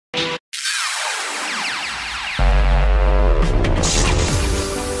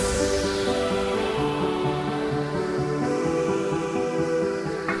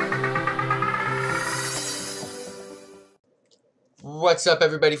What's up,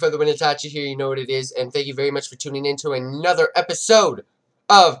 everybody? For the Itachi here, you know what it is, and thank you very much for tuning in to another episode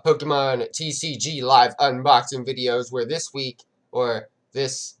of Pokemon TCG live unboxing videos, where this week, or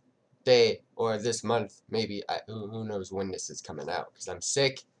this day, or this month, maybe, who knows when this is coming out, because I'm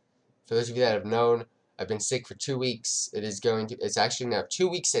sick. For those of you that have known, I've been sick for 2 weeks. It's actually now 2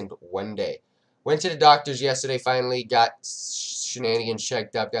 weeks and 1 day. Went to the doctors yesterday, finally, got shenanigans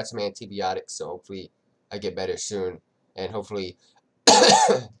checked up, got some antibiotics, so hopefully I get better soon, and hopefully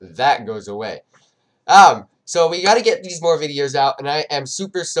that goes away. So we got to get these more videos out, and I am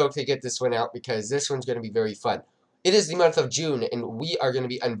super stoked to get this one out because this one's going to be very fun. It is the month of June, and we are going to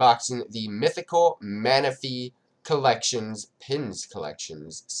be unboxing the Mythical Manaphy Pins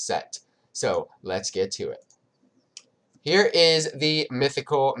Collections set. So let's get to it. Here is the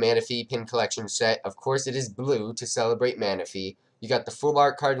Mythical Manaphy Pin Collection set. Of course, it is blue to celebrate Manaphy. You got the full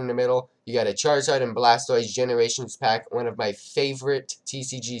art card in the middle. You got a Charizard and Blastoise Generations pack, one of my favorite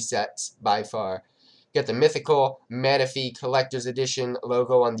TCG sets by far. You got the Mythical Manaphy Collector's Edition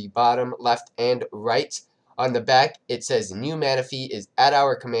logo on the bottom left and right. On the back, it says New Manaphy is at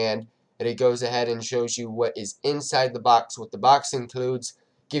our command, and it goes ahead and shows you what is inside the box, what the box includes,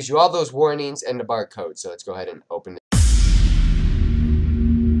 gives you all those warnings and the barcode. So let's go ahead and open it.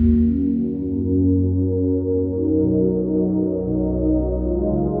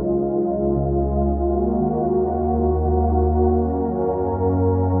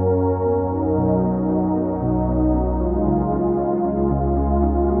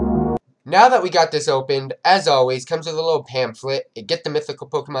 Now that we got this opened, as always, comes with a little pamphlet. You get the mythical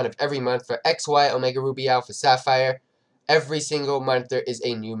Pokemon of every month for X, Y, Omega Ruby, Alpha, Sapphire. Every single month there is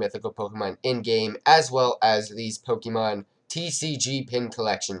a new mythical Pokemon in-game, as well as these Pokemon TCG pin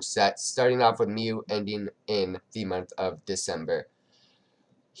collection sets, starting off with Mew, ending in the month of December.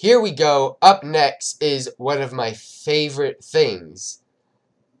 Here we go. Up next is one of my favorite things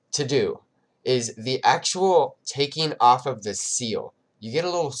to do, is the actual taking off of the seal. You get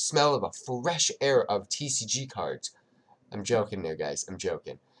a little smell of a fresh air of TCG cards. I'm joking there, guys. I'm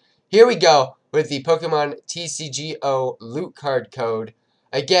joking. Here we go with the Pokemon TCGO loot card code.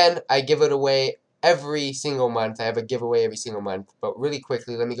 Again, I give it away every single month. I have a giveaway every single month. But really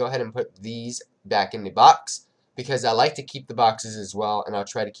quickly, let me go ahead and put these back in the box, because I like to keep the boxes as well, and I'll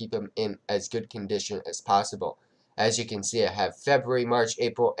try to keep them in as good condition as possible. As you can see, I have February, March,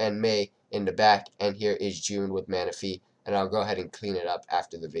 April, and May in the back, and here is June with Manaphy. And I'll go ahead and clean it up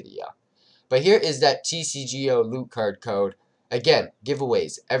after the video. But here is that TCGO loot card code. Again,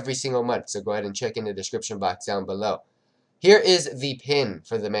 giveaways every single month, so go ahead and check in the description box down below. Here is the pin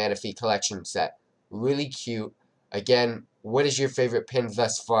for the Manaphy collection set. Really cute. Again, what is your favorite pin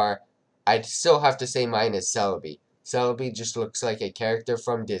thus far? I'd still have to say mine is Celebi. Celebi just looks like a character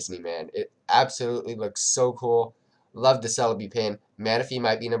from Disney, man. It absolutely looks so cool. Love the Celebi pin. Manaphy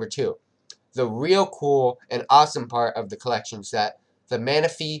might be number 2. The real cool and awesome part of the collection set, the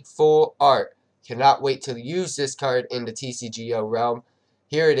Manaphy full art. Cannot wait to use this card in the TCGO realm.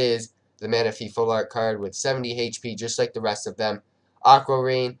 Here it is, the Manaphy full art card with 70 HP, just like the rest of them. Aqua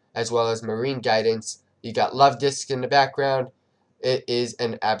Rain, as well as Marine Guidance. You got Love Disc in the background. It is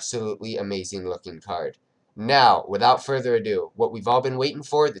an absolutely amazing looking card. Now, without further ado, what we've all been waiting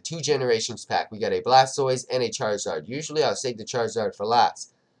for, the 2 Generations pack. We got a Blastoise and a Charizard. Usually I'll save the Charizard for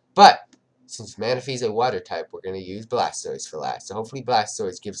last, but since Manaphy is a water type, we're going to use Blastoise for last. So hopefully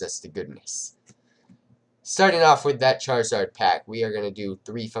Blastoise gives us the goodness. Starting off with that Charizard pack, we are going to do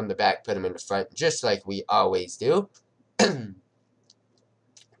 3 from the back, put them in the front, just like we always do.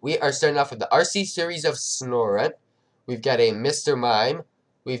 We are starting off with the RC series of Snorunt. We've got a Mr. Mime.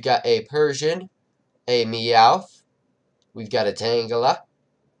 We've got a Persian, a Meowth. We've got a Tangela.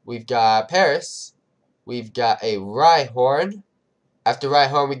 We've got Paris. We've got a Rhyhorn. After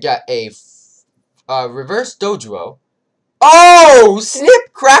Rhyhorn, we got a Reverse Dojo. Oh!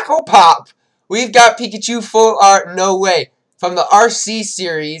 Snip, crackle, pop! We've got Pikachu full art, no way. From the RC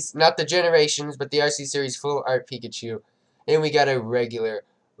series, not the Generations, but the RC series full art Pikachu. And we got a regular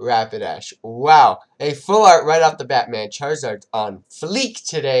Rapidash. Wow. A full art right off the bat, man. Charizard's on fleek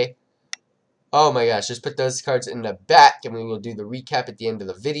today. Oh my gosh. Just put those cards in the back, and we will do the recap at the end of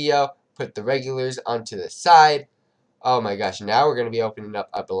the video. Put the regulars onto the side. Oh my gosh, now we're going to be opening up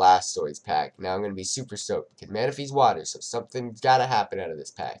a Blastoise pack. Now I'm going to be super stoked, because Manaphy's water, so something's got to happen out of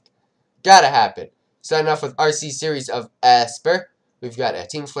this pack. Gotta happen. Starting off with RC series of Esper. We've got a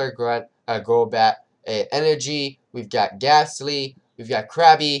Team Flare Grunt, a Golbat, a Energy. We've got Ghastly. We've got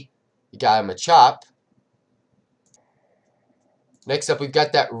Krabby. We got a Machop. Next up, we've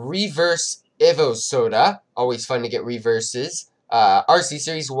got that Reverse Evo Soda. Always fun to get reverses. RC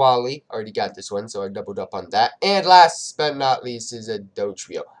Series Wally, already got this one, so I doubled up on that. And last but not least is a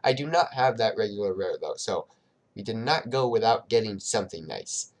Dodrio. I do not have that regular rare though, so we did not go without getting something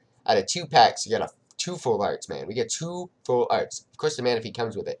nice. Out of 2 packs, you got 2 full arts, man. We get 2 full arts. Of course, the Manaphy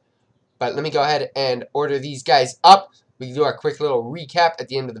comes with it. But let me go ahead and order these guys up. We can do our quick little recap at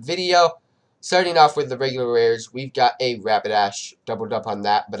the end of the video. Starting off with the regular rares, we've got a Rapidash, doubled up on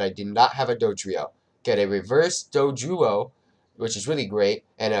that, but I did not have a Dodrio. Get a reverse Doduo, which is really great,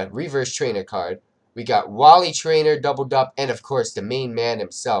 and a reverse trainer card. We got Wally Trainer doubled up, and of course the main man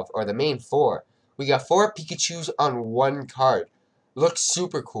himself, or the main 4. We got 4 Pikachus on 1 card. Looks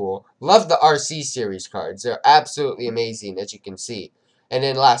super cool. Love the RC series cards. They're absolutely amazing, as you can see. And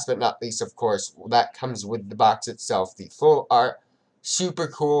then last but not least, of course, that comes with the box itself, the full art, super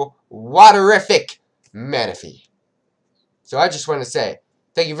cool, waterific Manaphy. So I just want to say,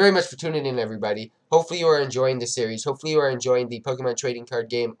 thank you very much for tuning in, everybody. Hopefully you are enjoying the series. Hopefully you are enjoying the Pokemon trading card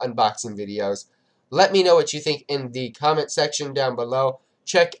game unboxing videos. Let me know what you think in the comment section down below.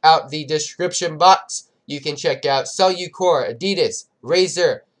 Check out the description box. You can check out Cellucor, Adidas,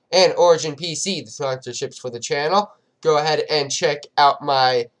 Razer, and OriginPC, the sponsorships for the channel. Go ahead and check out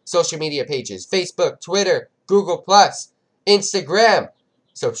my social media pages, Facebook, Twitter, Google+, Instagram.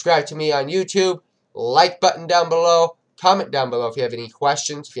 Subscribe to me on YouTube. Like button down below. Comment down below if you have any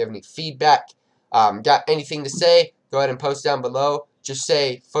questions, if you have any feedback. Got anything to say, go ahead and post down below. Just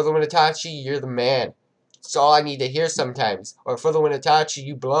say, For the Win Itachi, you're the man. That's all I need to hear sometimes. Or For the Win Itachi,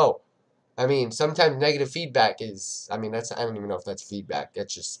 you blow. I mean, sometimes negative feedback is, I don't even know if that's feedback.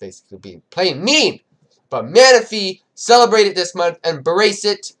 That's just basically being plain mean. But Manaphy, celebrate it this month, embrace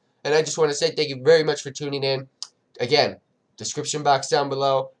it. And I just want to say thank you very much for tuning in. Again, description box down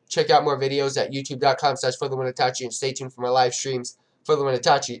below. Check out more videos at youtube.com/ForTheWinItachi and stay tuned for my live streams. For the Win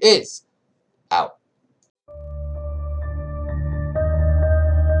Itachi is out.